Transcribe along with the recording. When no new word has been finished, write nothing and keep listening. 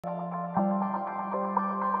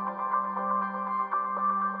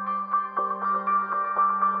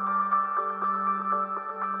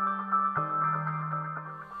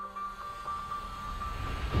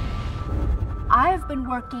been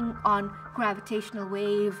working on gravitational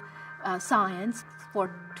wave science for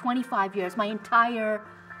 25 years, my entire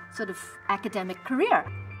sort of academic career.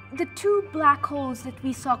 The two black holes that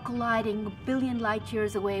we saw colliding a billion light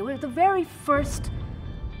years away were the very first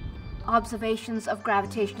observations of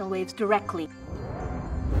gravitational waves directly.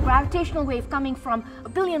 Gravitational wave coming from a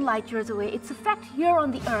billion light years away, its effect here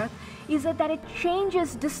on the Earth is that it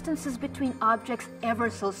changes distances between objects ever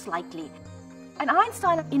so slightly. And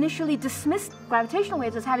Einstein initially dismissed gravitational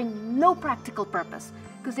waves as having no practical purpose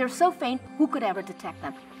because they're so faint, who could ever detect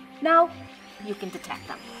them? Now, you can detect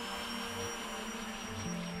them.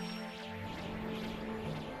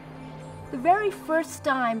 The very first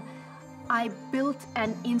time I built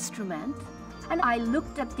an instrument and I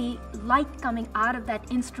looked at the light coming out of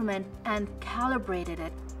that instrument and calibrated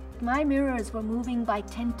it, my mirrors were moving by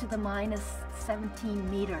 10 to the minus 17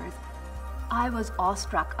 meters. I was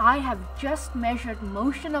awestruck. I have just measured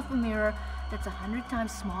motion of a mirror that's 100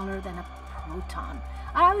 times smaller than a proton.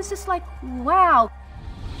 I was just like, wow.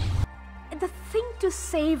 The thing to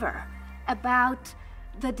savor about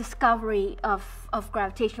the discovery of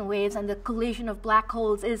gravitational waves and the collision of black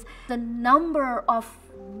holes is the number of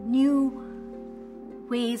new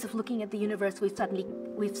ways of looking at the universe we've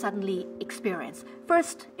suddenly experienced.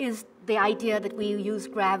 First is the idea that we use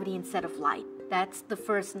gravity instead of light. That's the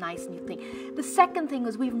first nice new thing. The second thing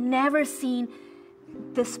is we've never seen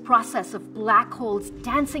this process of black holes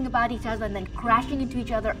dancing about each other and then crashing into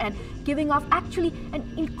each other and giving off actually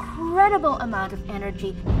an incredible amount of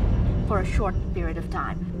energy for a short period of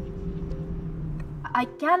time. I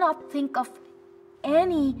cannot think of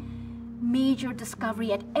any major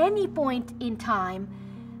discovery at any point in time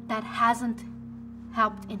that hasn't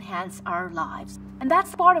helped enhance our lives. And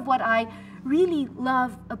that's part of what I really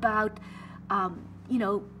love about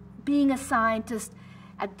being a scientist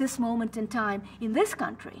at this moment in time in this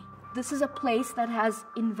country. This is a place that has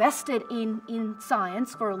invested in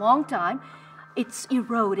science for a long time. It's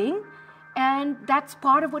eroding, and that's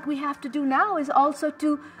part of what we have to do now is also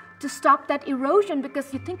to stop that erosion,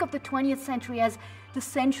 because you think of the 20th century as the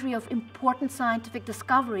century of important scientific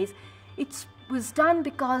discoveries. It was done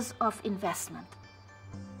because of investment,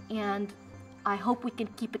 and I hope we can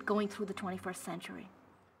keep it going through the 21st century.